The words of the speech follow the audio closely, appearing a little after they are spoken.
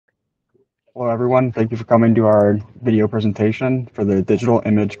Hello, everyone. Thank you for coming to our video presentation for the Digital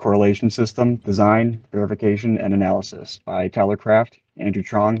Image Correlation System Design, Verification, and Analysis by Tyler Kraft, Andrew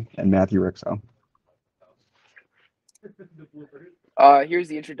Chong, and Matthew Rixo. Here's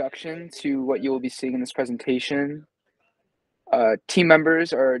the introduction to what you will be seeing in this presentation. Team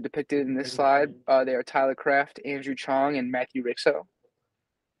members are depicted in this slide. They are Tyler Kraft, Andrew Chong, and Matthew Rixo.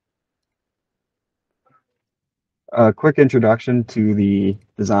 A quick introduction to the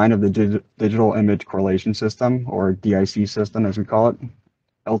design of the Digital Image Correlation System, or DIC system as we call it.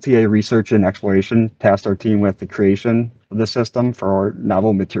 LTA Research and Exploration tasked our team with the creation of the system for our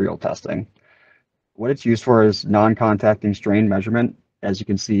novel material testing. What it's used for is non-contacting strain measurement, as you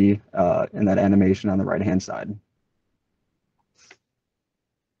can see in that animation on the right-hand side.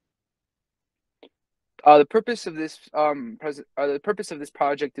 The purpose of this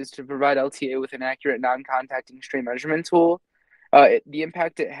project is to provide LTA with an accurate non-contacting strain measurement tool. The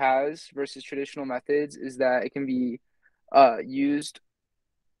impact it has versus traditional methods is that it can be used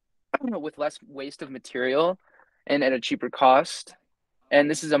with less waste of material and at a cheaper cost. And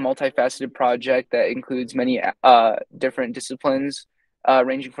this is a multifaceted project that includes many different disciplines,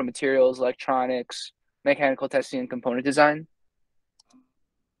 ranging from materials, electronics, mechanical testing, and component design.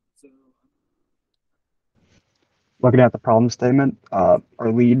 Looking at the problem statement, our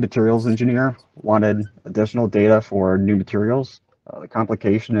lead materials engineer wanted additional data for new materials. The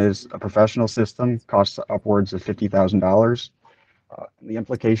complication is a professional system costs upwards of $50,000. The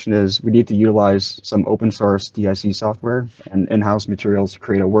implication is we need to utilize some open source DIC software and in-house materials to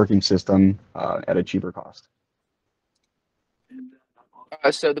create a working system at a cheaper cost.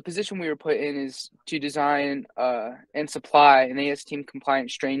 So the position we were put in is to design and supply an ASTM compliant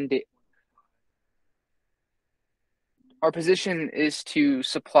strain data. Our position is to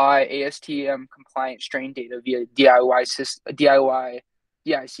supply ASTM compliant strain data via DIY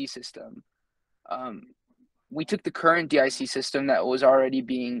DIC system. We took the current DIC system that was already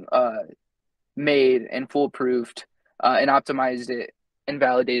being made and foolproofed and optimized it and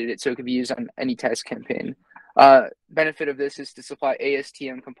validated it so it could be used on any test campaign. Benefit of this is to supply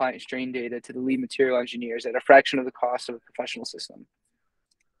ASTM compliant strain data to the lead material engineers at a fraction of the cost of a professional system.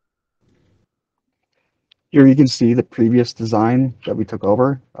 Here you can see the previous design that we took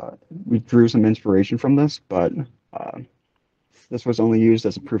over. We drew some inspiration from this, but this was only used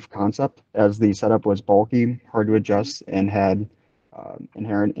as a proof of concept as the setup was bulky, hard to adjust, and had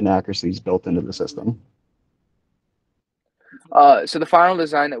inherent inaccuracies built into the system. So the final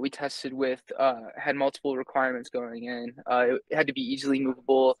design that we tested with had multiple requirements going in. It had to be easily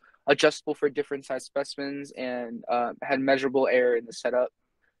movable, adjustable for different size specimens, and had measurable error in the setup.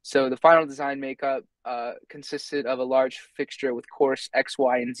 So the final design makeup consisted of a large fixture with coarse X,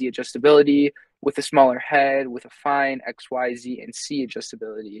 Y, and Z adjustability, with a smaller head, with a fine X, Y, Z, and C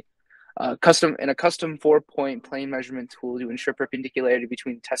adjustability. A custom 4-point plane measurement tool to ensure perpendicularity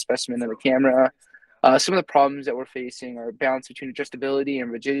between the test specimen and the camera. Some of the problems that we're facing are balance between adjustability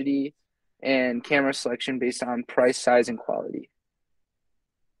and rigidity, and camera selection based on price, size, and quality.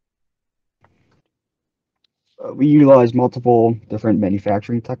 We utilized multiple different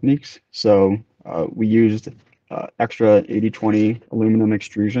manufacturing techniques. So we used extra 80-20 aluminum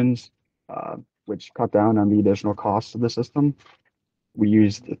extrusions, which cut down on the additional costs of the system. We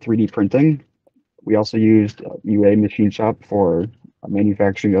used 3D printing. We also used UA machine shop for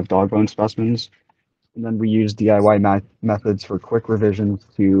manufacturing of dog bone specimens. And then we used DIY methods for quick revisions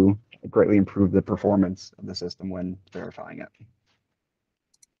to greatly improve the performance of the system when verifying it.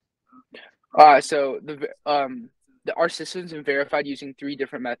 So our system's been verified using 3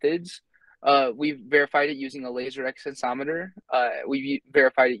 different methods. We've verified it using a laser extensometer. We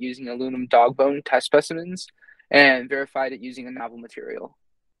verified it using aluminum dog bone test specimens, and verified it using a novel material.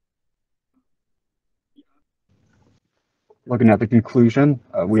 Looking at the conclusion,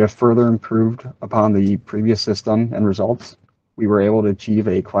 we have further improved upon the previous system and results. We were able to achieve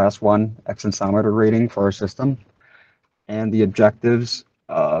a Class 1 extensometer rating for our system, and the objectives,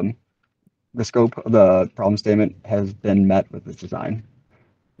 the scope of the problem statement has been met with this design.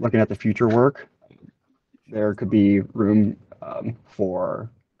 Looking at the future work, there could be room for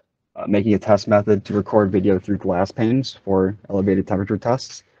making a test method to record video through glass panes for elevated temperature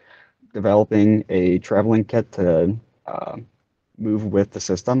tests, developing a traveling kit to move with the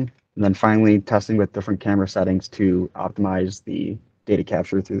system, and then finally testing with different camera settings to optimize the data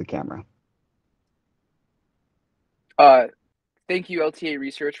capture through the camera. Thank you, LTA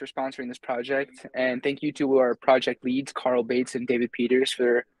Research, for sponsoring this project, and thank you to our project leads, Carl Bates and David Peters,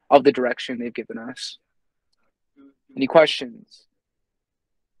 for all the direction they've given us. Any questions?